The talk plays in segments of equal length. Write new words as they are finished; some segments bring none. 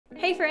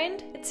Hey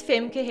friend, it's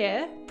Femke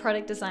here,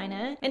 product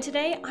designer, and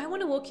today I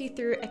want to walk you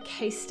through a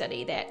case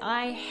study that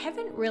I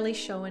haven't really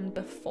shown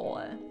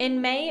before.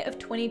 In May of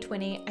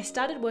 2020, I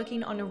started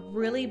working on a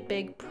really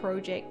big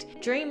project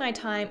during my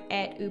time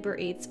at Uber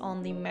Eats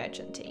on the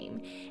merchant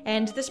team,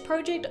 and this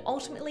project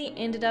ultimately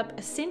ended up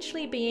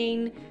essentially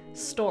being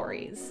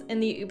stories in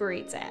the Uber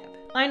Eats app.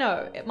 I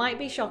know, it might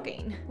be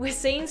shocking. We're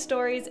seeing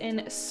stories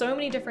in so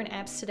many different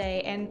apps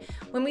today, and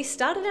when we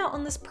started out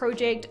on this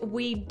project,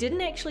 we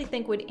didn't actually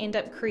think we'd end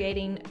up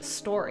creating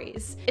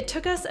stories. It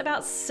took us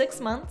about 6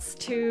 months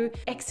to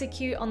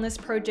execute on this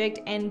project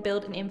and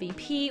build an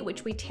MVP,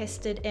 which we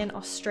tested in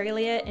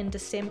Australia in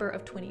December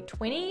of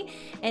 2020,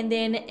 and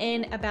then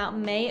in about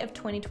May of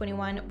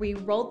 2021, we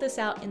rolled this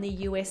out in the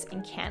US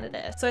and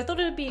Canada. So I thought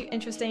it would be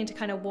interesting to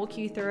kind of walk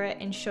you through it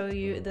and show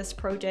you this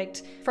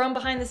project from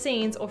behind the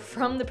scenes or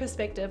from the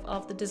perspective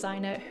of the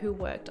designer who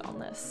worked on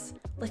this.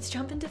 Let's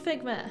jump into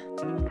Figma.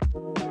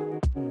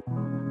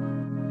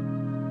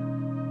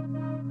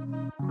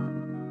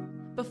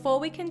 Before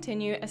we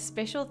continue, a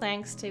special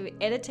thanks to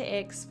Editor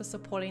X for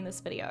supporting this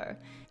video.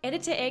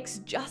 Editor X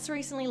just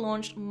recently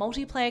launched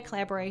multiplayer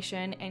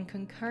collaboration and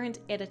concurrent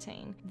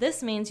editing.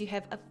 This means you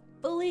have a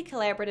fully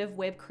collaborative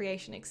web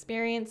creation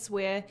experience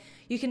where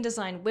you can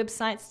design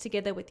websites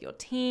together with your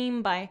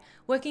team by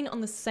working on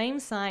the same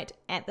site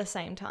at the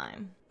same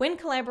time. When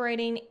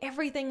collaborating,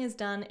 everything is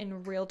done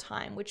in real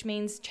time, which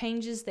means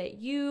changes that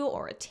you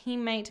or a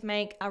teammate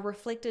make are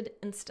reflected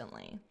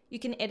instantly. You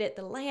can edit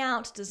the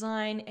layout,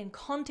 design, and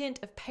content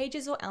of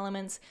pages or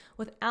elements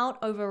without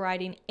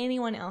overriding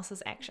anyone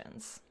else's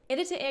actions.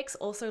 Editor X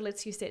also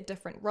lets you set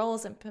different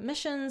roles and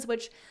permissions,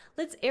 which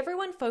lets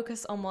everyone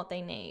focus on what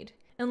they need.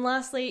 And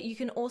lastly, you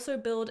can also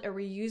build a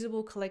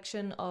reusable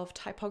collection of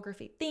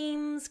typography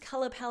themes,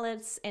 color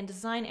palettes, and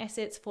design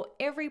assets for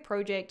every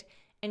project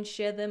and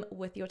share them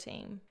with your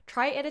team.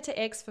 Try Editor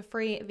X for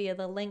free via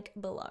the link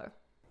below.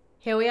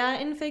 Here we are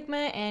in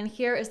Figma, and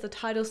here is the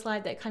title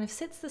slide that kind of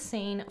sets the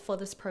scene for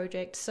this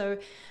project. So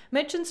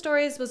Merchant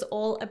Stories was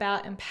all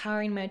about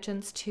empowering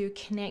merchants to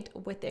connect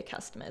with their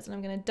customers, and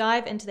I'm going to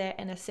dive into that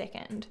in a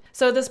second.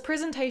 So this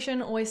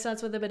presentation always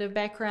starts with a bit of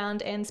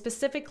background, and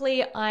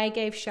specifically I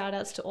gave shout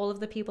outs to all of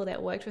the people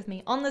that worked with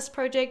me on this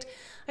project.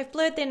 I've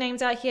blurred their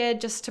names out here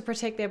just to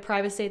protect their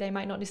privacy. They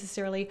might not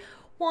necessarily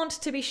want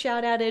to be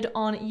shout outed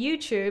on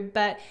YouTube,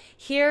 but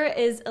here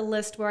is a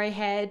list where I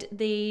had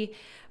the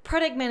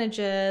product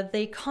manager,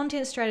 the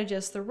content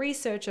strategist, the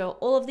researcher,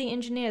 all of the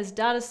engineers,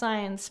 data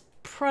science,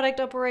 product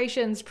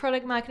operations,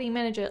 product marketing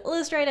manager,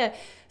 illustrator,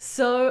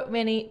 so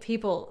many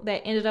people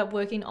that ended up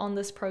working on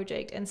this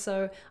project. And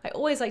so I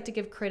always like to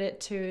give credit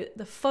to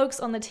the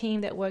folks on the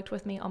team that worked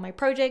with me on my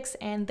projects,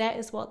 and that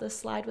is what this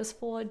slide was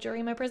for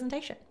during my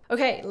presentation.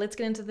 Okay, let's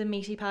get into the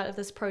meaty part of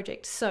this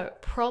project. So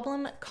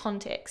problem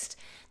context.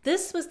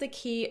 This was the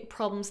key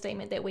problem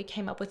statement that we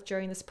came up with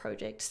during this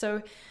project.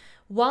 So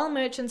while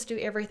merchants do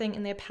everything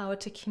in their power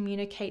to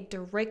communicate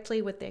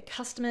directly with their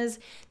customers,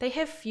 they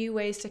have few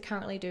ways to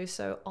currently do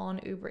so on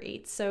Uber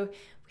Eats. So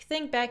we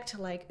think back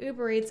to like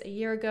Uber Eats a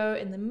year ago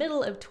in the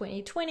middle of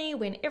 2020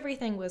 when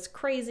everything was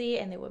crazy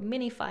and there were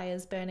many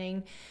fires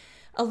burning.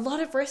 A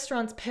lot of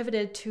restaurants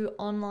pivoted to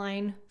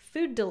online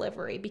food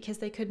delivery because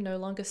they could no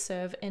longer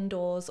serve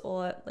indoors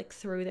or like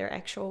through their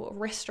actual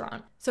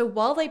restaurant. So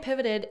while they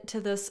pivoted to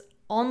this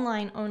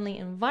online only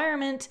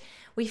environment,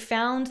 we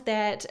found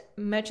that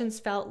merchants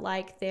felt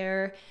like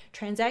their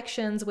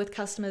transactions with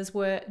customers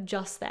were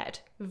just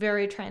that,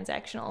 very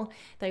transactional.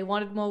 They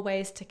wanted more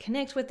ways to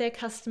connect with their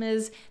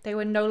customers. They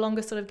were no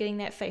longer sort of getting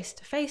that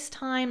face-to-face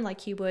time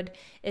like you would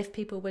if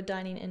people were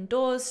dining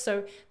indoors.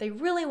 So they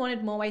really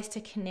wanted more ways to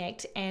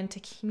connect and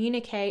to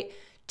communicate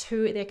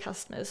to their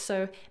customers.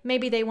 So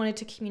maybe they wanted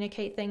to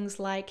communicate things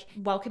like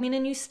welcoming a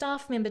new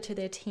staff member to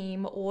their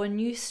team, or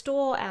new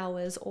store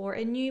hours, or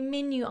a new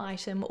menu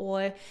item,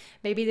 or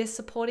maybe they're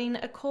supporting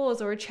a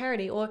cause or a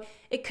charity, or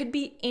it could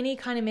be any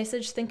kind of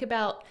message. Think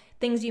about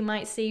things you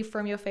might see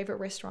from your favorite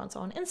restaurants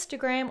on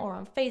Instagram or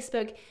on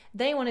Facebook.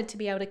 They wanted to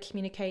be able to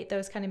communicate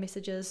those kind of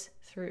messages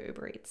through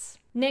Uber Eats.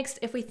 Next,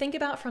 if we think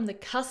about from the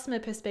customer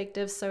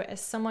perspective, so as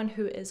someone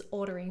who is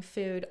ordering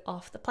food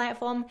off the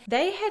platform,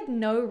 they had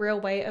no real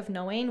way of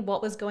knowing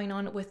what was going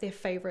on with their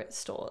favorite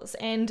stores.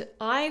 And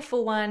I,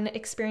 for one,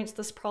 experienced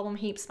this problem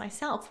heaps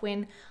myself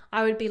when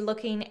I would be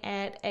looking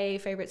at a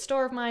favorite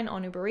store of mine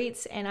on Uber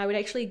Eats, and I would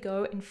actually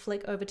go and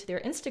flick over to their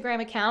Instagram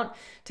account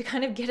to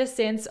kind of get a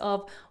sense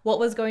of what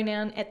was going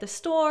on at the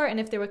store and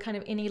if there were kind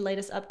of any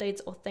latest updates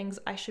or things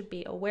I should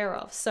be aware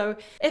of. So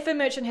if a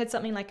merchant had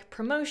something like a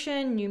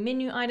promotion, new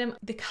menu item,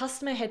 the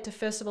customer had to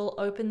first of all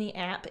open the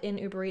app in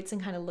Uber Eats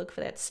and kind of look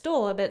for that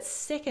store, but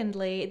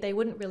secondly, they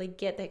wouldn't really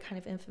get that kind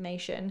of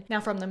information.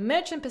 Now from the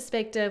merchant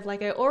perspective,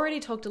 like I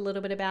already talked a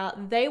little bit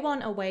about, they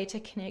want a way to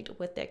connect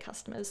with their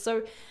customers.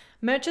 So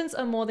merchants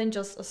are more than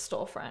just a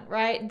storefront,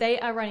 right? They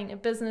are running a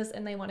business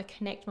and they want to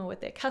connect more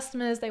with their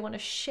customers. They want to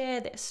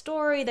share their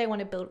story. They want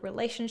to build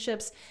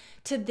relationships.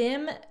 To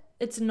them,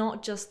 it's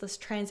not just this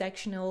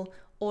transactional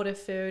order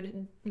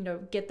food,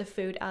 get the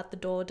food out the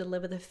door,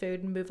 deliver the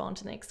food, and move on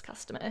to the next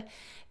customer.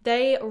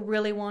 They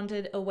really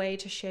wanted a way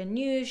to share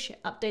news, share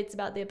updates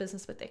about their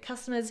business with their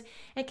customers,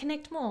 and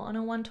connect more on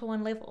a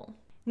one-to-one level.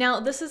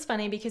 Now, this is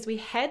funny because we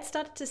had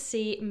started to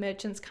see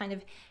merchants kind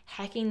of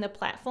hacking the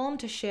platform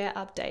to share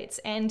updates.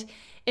 And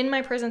in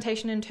my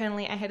presentation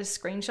internally, I had a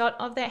screenshot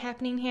of that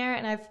happening here,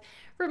 and I've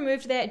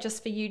removed that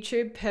just for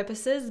YouTube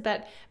purposes.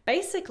 But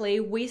basically,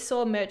 we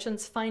saw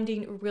merchants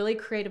finding really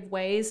creative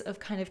ways of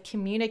kind of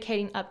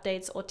communicating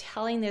updates or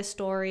telling their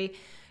story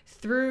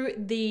through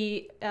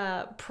the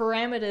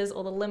parameters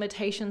or the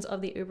limitations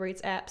of the Uber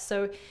Eats app.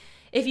 So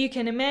if you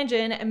can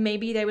imagine,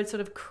 maybe they would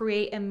sort of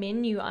create a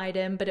menu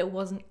item, but it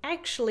wasn't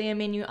actually a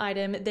menu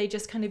item. They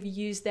just kind of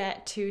used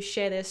that to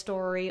share their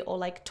story or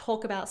like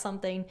talk about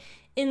something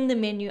in the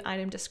menu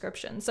item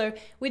description. So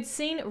we'd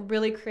seen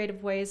really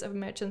creative ways of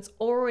merchants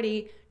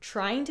already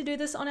trying to do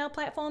this on our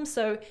platform.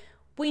 So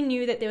we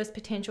knew that there was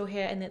potential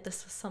here and that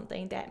this was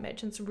something that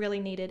merchants really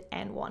needed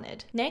and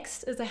wanted.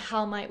 Next is a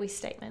how might we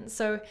statement.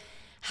 So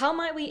how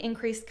might we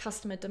increase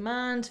customer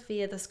demand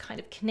via this kind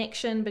of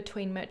connection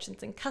between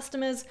merchants and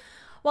customers,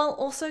 while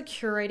also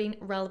curating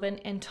relevant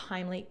and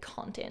timely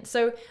content?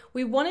 So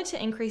we wanted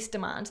to increase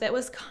demand. That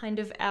was kind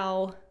of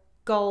our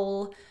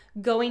goal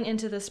going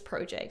into this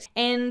project.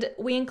 And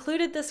we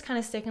included this kind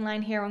of second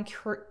line here on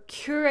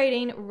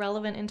curating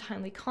relevant and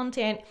timely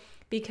content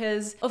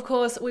because, of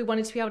course, we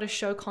wanted to be able to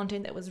show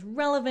content that was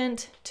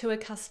relevant to a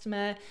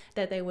customer,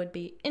 that they would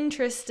be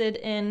interested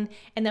in,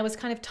 and that was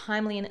kind of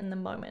timely and in the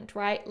moment,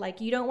 right? Like,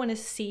 you don't want to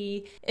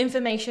see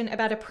information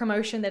about a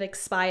promotion that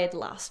expired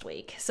last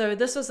week. So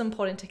this was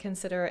important to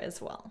consider as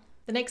well.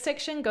 The next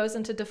section goes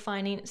into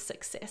defining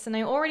success. And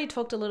I already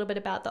talked a little bit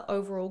about the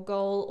overall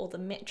goal or the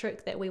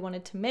metric that we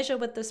wanted to measure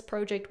with this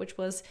project, which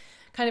was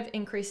kind of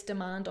increased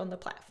demand on the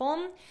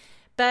platform.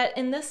 But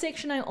in this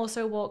section, I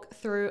also walk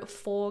through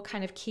 4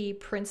 kind of key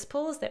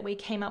principles that we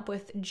came up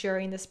with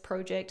during this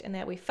project and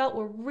that we felt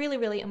were really,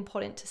 really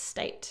important to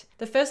state.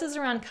 The first is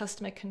around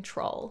customer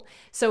control.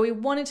 So we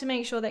wanted to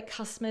make sure that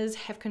customers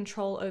have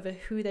control over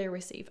who they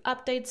receive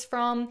updates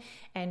from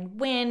and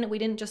when. We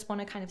didn't just want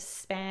to kind of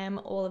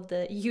spam all of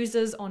the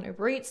users on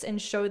Uber Eats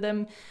and show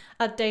them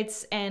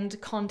updates and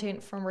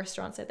content from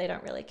restaurants that they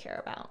don't really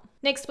care about.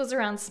 Next was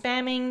around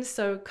spamming,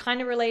 so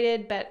kind of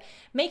related, but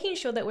making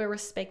sure that we're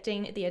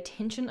respecting the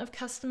attention of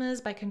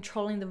customers by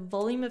controlling the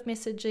volume of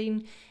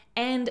messaging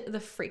and the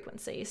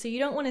frequency. So you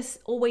don't want to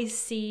always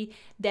see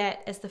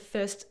that as the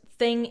first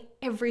thing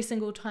every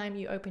single time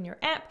you open your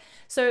app.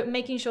 So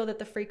making sure that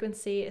the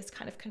frequency is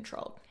kind of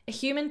controlled. A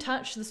human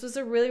touch, this was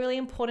a really, really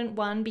important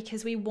one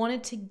because we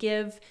wanted to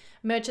give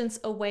merchants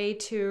a way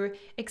to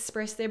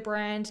express their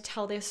brand,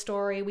 tell their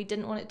story. We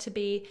didn't want it to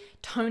be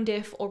tone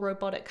deaf or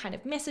robotic kind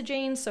of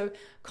messaging. So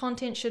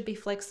content should be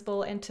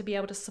flexible and to be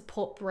able to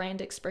support brand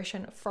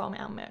expression from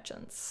our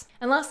merchants.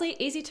 And lastly,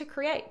 easy to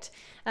create.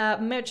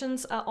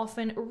 Merchants are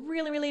often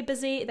really, really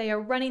busy. They are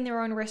running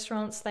their own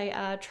restaurants. They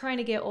are trying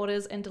to get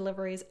orders and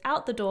deliveries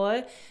out the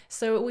door.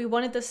 So we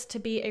wanted this to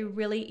be a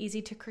really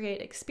easy to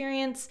create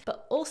experience,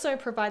 but also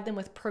provide them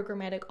with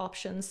programmatic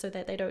options so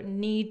that they don't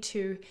need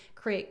to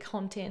create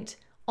content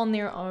on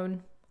their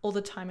own all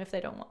the time if they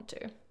don't want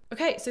to.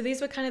 Okay, so these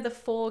were kind of the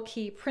 4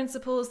 key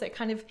principles that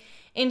kind of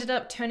ended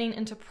up turning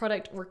into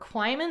product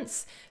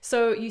requirements.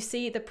 So you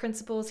see the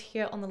principles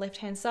here on the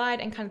left-hand side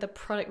and kind of the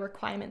product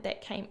requirement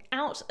that came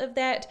out of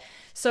that.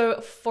 So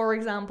for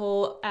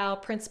example, our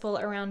principle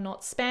around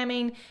not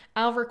spamming,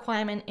 our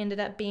requirement ended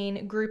up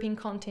being grouping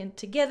content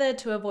together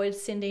to avoid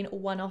sending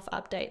one-off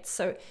updates.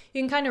 So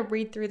you can kind of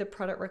read through the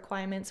product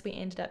requirements we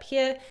ended up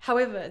here.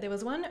 However, there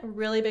was one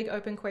really big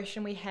open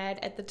question we had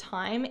at the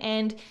time,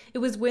 and it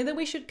was whether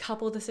we should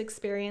couple this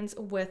experience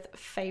with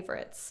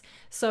favorites.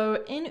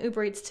 So in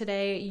Uber Eats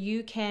today,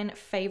 you can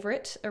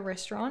favorite a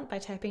restaurant by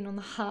tapping on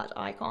the heart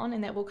icon,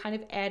 and that will kind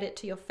of add it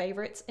to your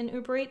favorites in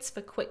Uber Eats for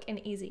quick and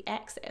easy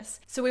access.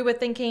 So we were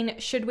thinking,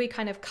 should we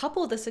kind of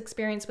couple this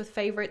experience with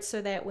favorites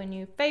so that when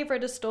you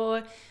favorite a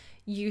store,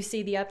 you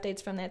see the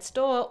updates from that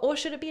store, or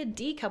should it be a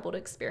decoupled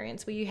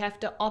experience where you have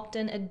to opt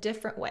in a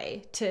different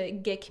way to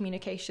get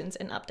communications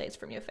and updates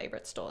from your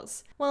favorite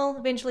stores? Well,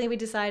 eventually we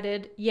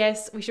decided,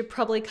 yes, we should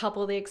probably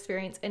couple the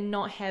experience and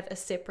not have a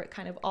separate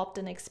kind of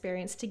opt-in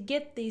experience to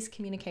get these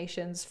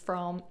communications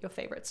from your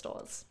favorite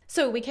stores.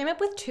 So we came up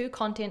with 2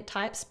 content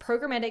types,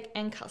 programmatic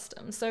and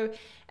custom. So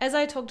as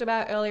I talked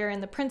about earlier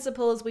in the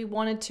principles, we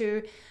wanted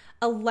to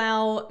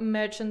allow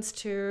merchants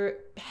to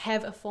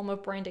have a form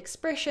of brand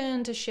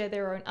expression, to share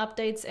their own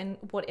updates and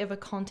whatever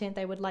content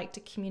they would like to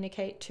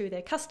communicate to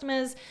their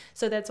customers.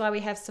 So that's why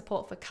we have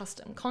support for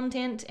custom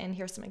content, and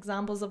here's some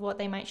examples of what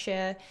they might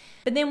share.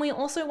 But then we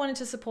also wanted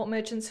to support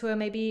merchants who are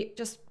maybe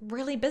just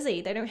really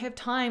busy. They don't have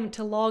time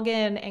to log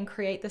in and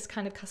create this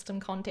kind of custom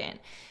content.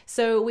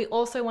 So we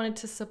also wanted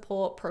to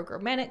support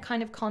programmatic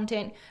kind of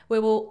content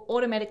where we'll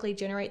automatically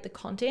generate the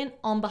content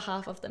on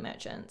behalf of the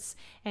merchants.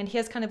 And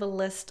here's kind of a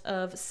list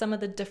of some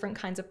of the different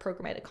kinds of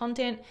programmatic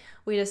content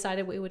we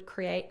decided we would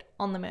create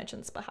on the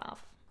merchant's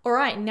behalf. All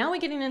right, now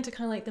we're getting into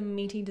kind of like the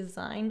meaty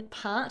design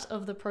part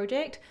of the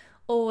project.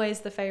 always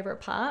the favorite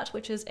part,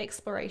 which is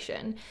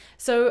exploration.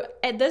 So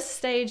at this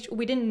stage,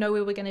 we didn't know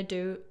we were going to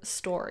do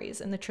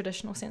stories in the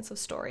traditional sense of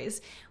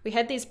stories. We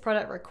had these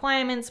product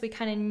requirements. We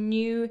kind of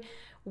knew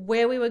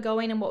where we were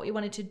going and what we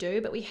wanted to do,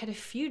 but we had a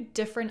few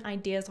different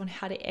ideas on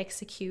how to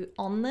execute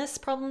on this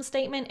problem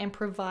statement and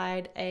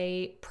provide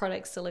a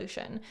product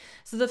solution.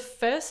 So the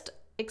first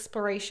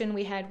exploration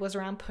we had was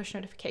around push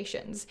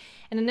notifications.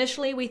 And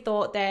initially we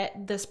thought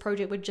that this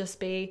project would just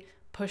be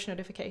push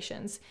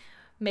notifications.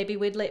 Maybe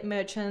we'd let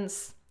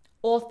merchants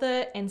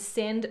author and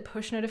send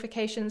push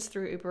notifications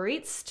through Uber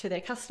Eats to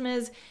their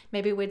customers.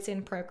 Maybe we'd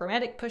send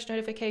programmatic push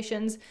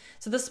notifications.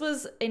 So this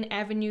was an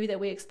avenue that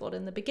we explored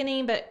in the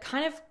beginning, but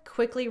kind of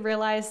quickly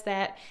realized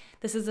that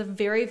this is a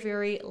very,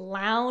 very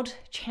loud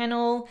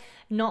channel.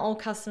 Not all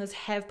customers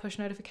have push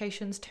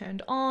notifications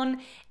turned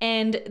on,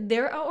 and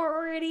there are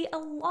already a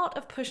lot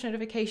of push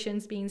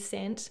notifications being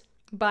sent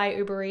by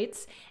Uber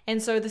Eats, and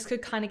so this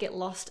could kind of get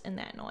lost in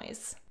that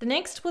noise. The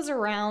next was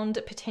around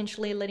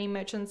potentially letting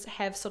merchants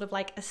have sort of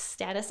like a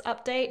status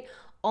update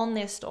on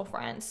their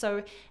storefront.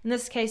 So in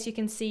this case, you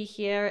can see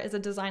here is a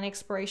design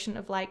exploration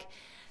of like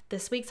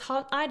this week's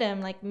hot item.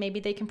 Like maybe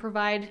they can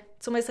provide,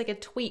 it's almost like a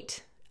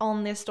tweet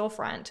on their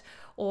storefront,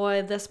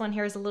 or this one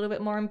here is a little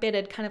bit more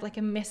embedded, kind of like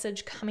a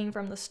message coming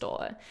from the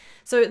store.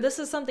 So this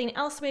is something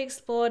else we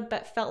explored,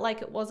 but felt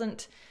like it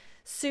wasn't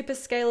super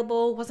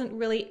scalable, wasn't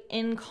really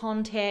in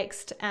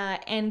context,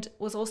 and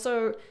was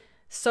also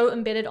so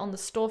embedded on the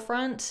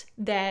storefront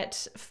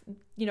that,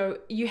 you know,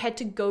 you had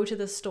to go to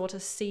the store to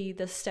see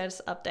the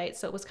status update.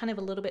 So it was kind of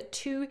a little bit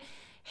too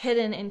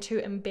hidden and too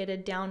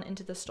embedded down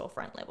into the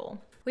storefront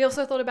level. We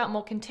also thought about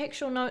more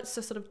contextual notes,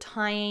 so sort of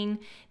tying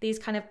these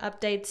kind of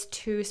updates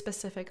to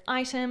specific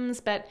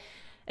items. But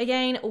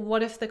again,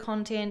 what if the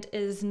content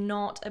is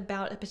not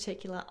about a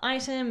particular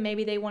item?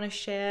 Maybe they want to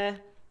share,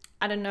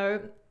 I don't know,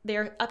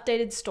 their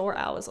updated store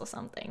hours or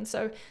something.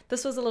 So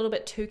this was a little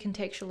bit too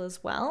contextual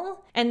as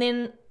well. And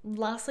then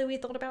lastly, we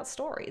thought about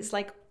stories.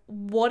 Like,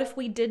 what if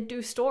we did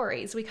do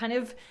stories? We kind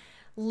of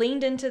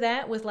leaned into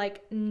that with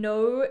like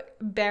no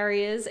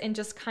barriers and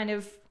just kind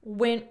of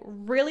went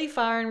really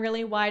far and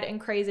really wide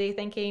and crazy,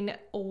 thinking,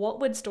 what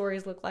would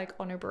stories look like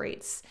on Uber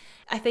Eats?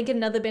 I think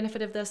another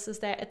benefit of this is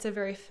that it's a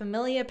very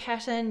familiar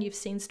pattern. You've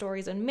seen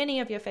stories in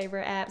many of your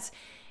favorite apps.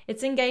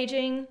 It's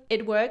engaging,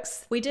 it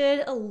works. We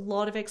did a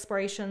lot of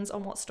explorations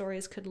on what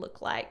stories could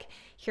look like.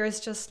 Here is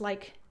just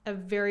like a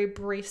very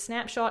brief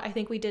snapshot. I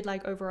think we did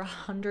like over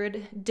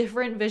 100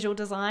 different visual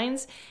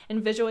designs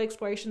and visual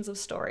explorations of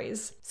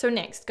stories. So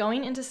next,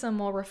 going into some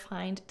more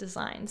refined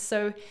designs.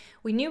 So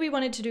we knew we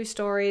wanted to do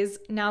stories.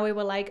 Now we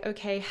were like,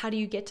 okay, how do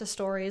you get to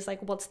stories?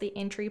 Like, what's the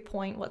entry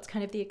point? What's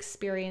kind of the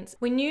experience?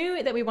 We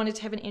knew that we wanted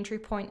to have an entry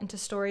point into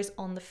stories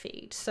on the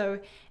feed. So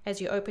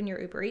as you open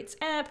your Uber Eats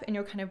app and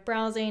you're kind of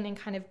browsing and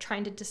kind of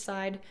trying to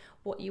decide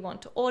what you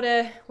want to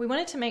order, we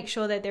wanted to make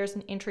sure that there's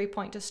an entry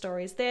point to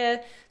stories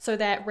there so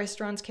that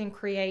restaurants can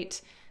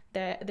create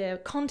their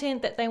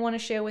content that they want to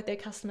share with their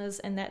customers,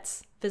 and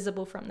that's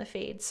visible from the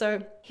feed.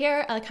 So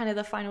here are kind of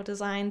the final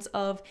designs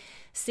of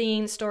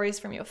seeing stories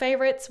from your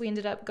favorites. We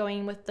ended up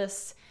going with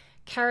this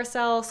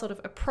carousel sort of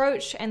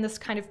approach and this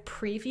kind of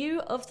preview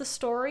of the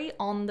story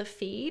on the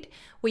feed,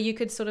 where you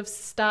could sort of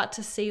start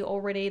to see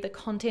already the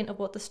content of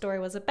what the story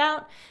was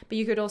about, but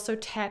you could also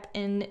tap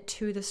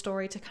into the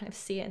story to kind of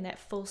see it in that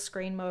full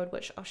screen mode,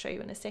 which I'll show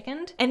you in a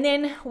second. And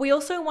then we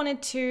also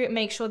wanted to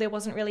make sure there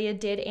wasn't really a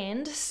dead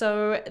end.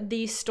 So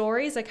these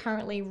stories are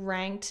currently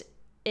ranked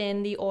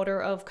in the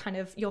order of kind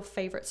of your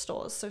favorite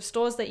stores. So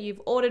stores that you've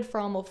ordered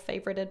from or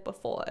favorited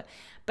before.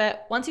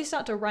 But once you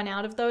start to run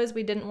out of those,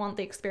 we didn't want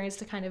the experience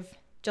to kind of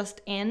just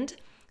end.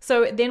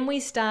 So then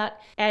we start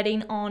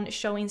adding on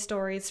showing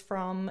stories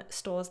from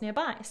stores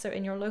nearby. So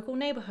in your local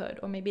neighborhood,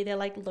 or maybe they're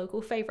like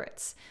local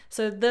favorites.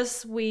 So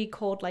this we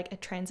called like a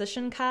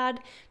transition card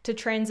to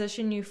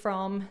transition you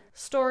from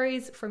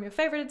stories from your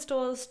favorited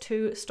stores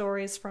to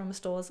stories from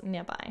stores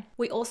nearby.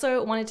 We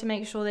also wanted to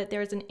make sure that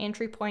there is an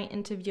entry point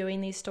into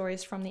viewing these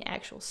stories from the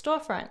actual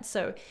storefront.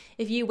 So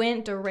if you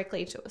went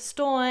directly to a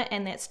store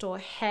and that store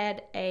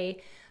had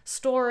a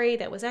story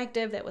that was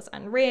active, that was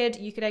unread,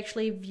 you could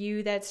actually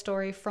view that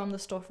story from the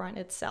storefront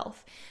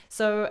itself.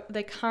 So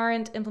the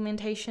current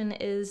implementation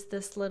is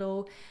this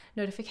little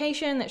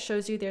notification that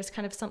shows you there's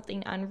kind of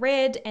something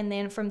unread, and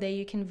then from there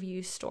you can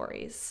view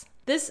stories.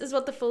 This is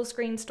what the full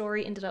screen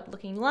story ended up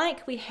looking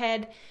like. We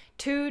had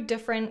two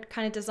different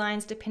kind of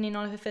designs depending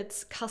on if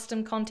it's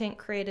custom content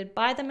created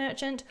by the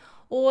merchant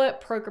or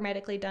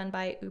programmatically done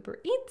by Uber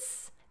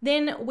Eats.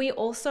 Then we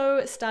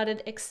also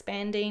started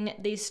expanding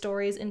these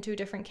stories into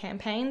different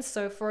campaigns.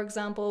 So for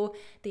example,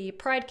 the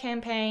Pride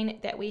campaign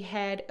that we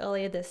had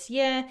earlier this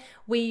year,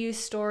 we used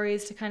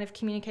stories to kind of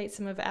communicate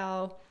some of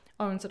our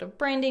own sort of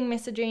branding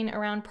messaging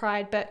around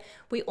Pride, but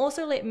we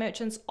also let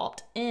merchants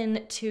opt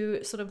in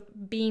to sort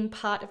of being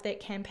part of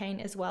that campaign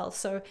as well.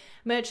 So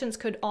merchants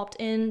could opt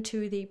in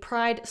to the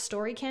Pride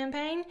story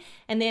campaign,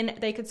 and then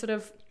they could sort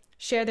of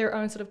share their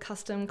own sort of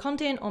custom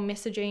content or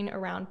messaging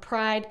around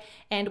Pride,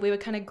 and we would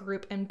kind of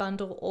group and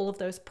bundle all of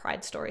those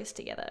Pride stories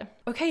together.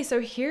 Okay,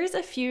 so here's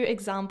a few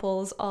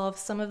examples of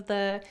some of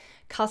the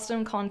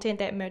custom content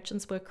that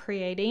merchants were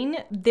creating.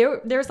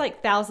 There's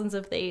like thousands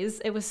of these.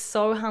 It was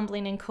so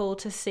humbling and cool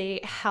to see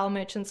how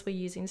merchants were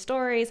using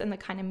stories and the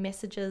kind of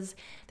messages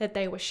that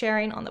they were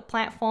sharing on the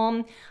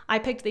platform. I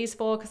picked these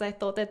four because I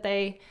thought that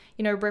they,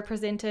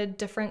 represented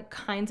different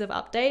kinds of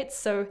updates.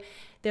 So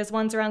there's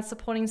ones around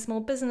supporting small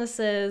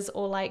businesses,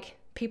 or like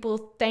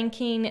people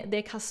thanking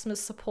their customer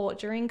support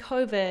during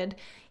COVID.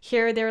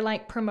 Here they're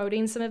like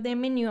promoting some of their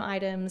menu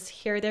items.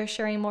 Here they're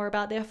sharing more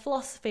about their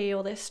philosophy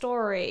or their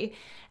story.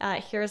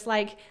 Here's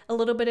like a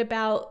little bit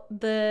about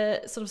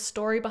the sort of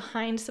story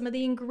behind some of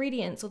the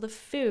ingredients or the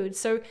food.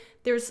 So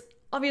there's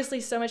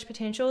obviously so much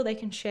potential. They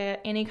can share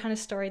any kind of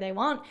story they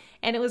want.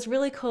 And it was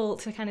really cool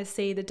to kind of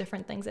see the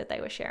different things that they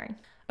were sharing.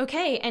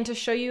 Okay, and to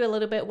show you a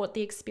little bit what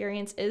the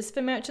experience is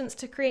for merchants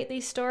to create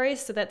these stories,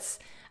 so that's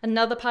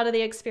another part of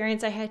the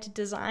experience I had to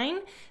design.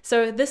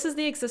 So this is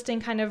the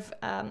existing kind of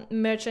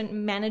merchant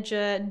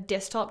manager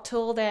desktop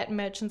tool that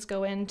merchants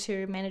go in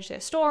to manage their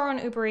store on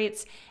Uber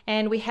Eats,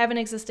 and we have an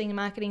existing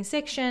marketing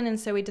section, and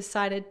so we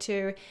decided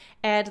to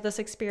add this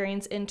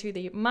experience into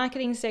the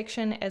marketing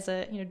section as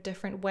a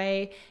different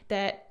way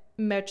that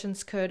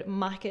merchants could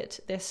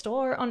market their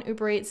store on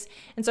Uber Eats.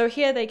 And so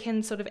here they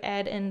can sort of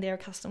add in their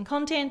custom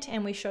content,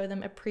 and we show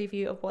them a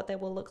preview of what they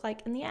will look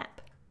like in the app.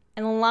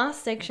 And the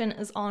last section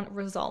is on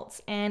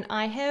results, and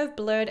I have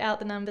blurred out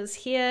the numbers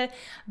here,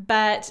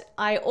 but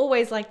I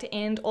always like to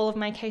end all of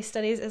my case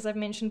studies, as I've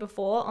mentioned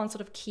before, on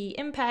sort of key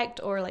impact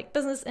or like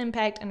business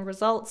impact and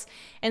results.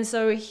 And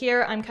so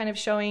here I'm kind of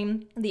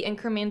showing the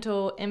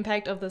incremental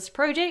impact of this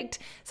project.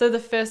 So the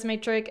first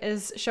metric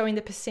is showing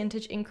the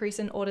percentage increase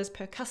in orders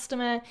per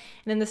customer, and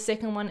then the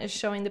second one is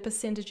showing the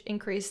percentage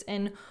increase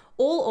in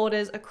all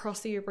orders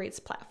across the Uber Eats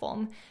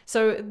platform.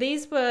 So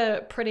these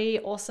were pretty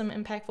awesome,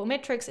 impactful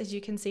metrics. As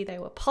you can see, they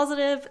were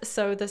positive.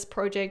 So this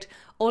project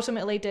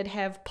ultimately did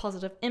have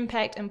positive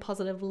impact and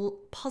positive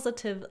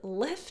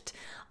lift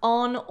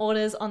on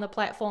orders on the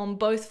platform,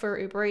 both for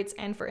Uber Eats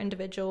and for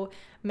individual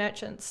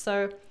merchants.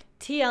 So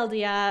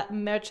TLDR,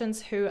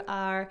 merchants who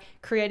are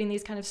creating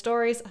these kind of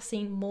stories are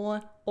seeing more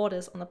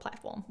orders on the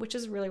platform, which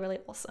is really, really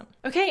awesome.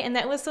 Okay, and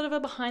that was sort of a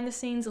behind the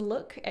scenes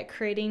look at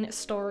creating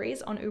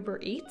stories on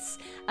Uber Eats.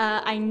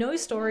 I know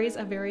stories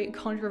are very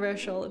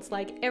controversial. It's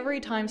like every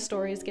time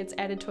stories gets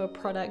added to a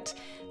product,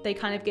 they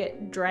kind of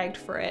get dragged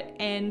for it.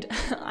 And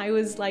I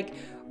was like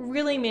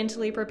really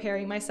mentally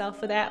preparing myself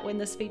for that when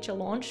this feature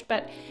launched,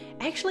 but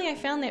actually I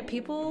found that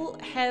people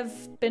have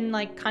been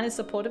like kind of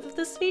supportive of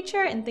this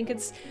feature and think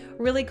it's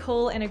really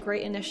cool and a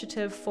great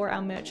initiative for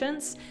our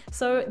merchants.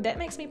 So that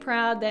makes me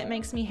proud, that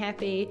makes me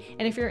happy.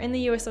 And if you're in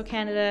the US or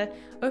Canada,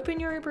 open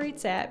your Uber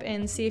Eats app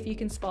and see if you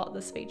can spot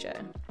this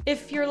feature.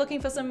 If you're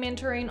looking for some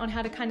mentoring on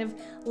how to kind of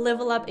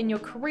level up in your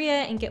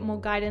career and get more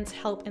guidance,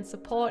 help, and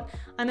support,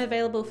 I'm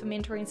available for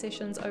mentoring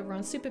sessions over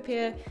on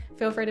Superpeer.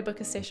 Feel free to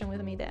book a session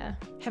with me there.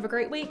 Have a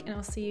great week, and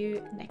I'll see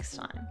you next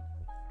time.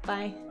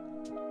 Bye.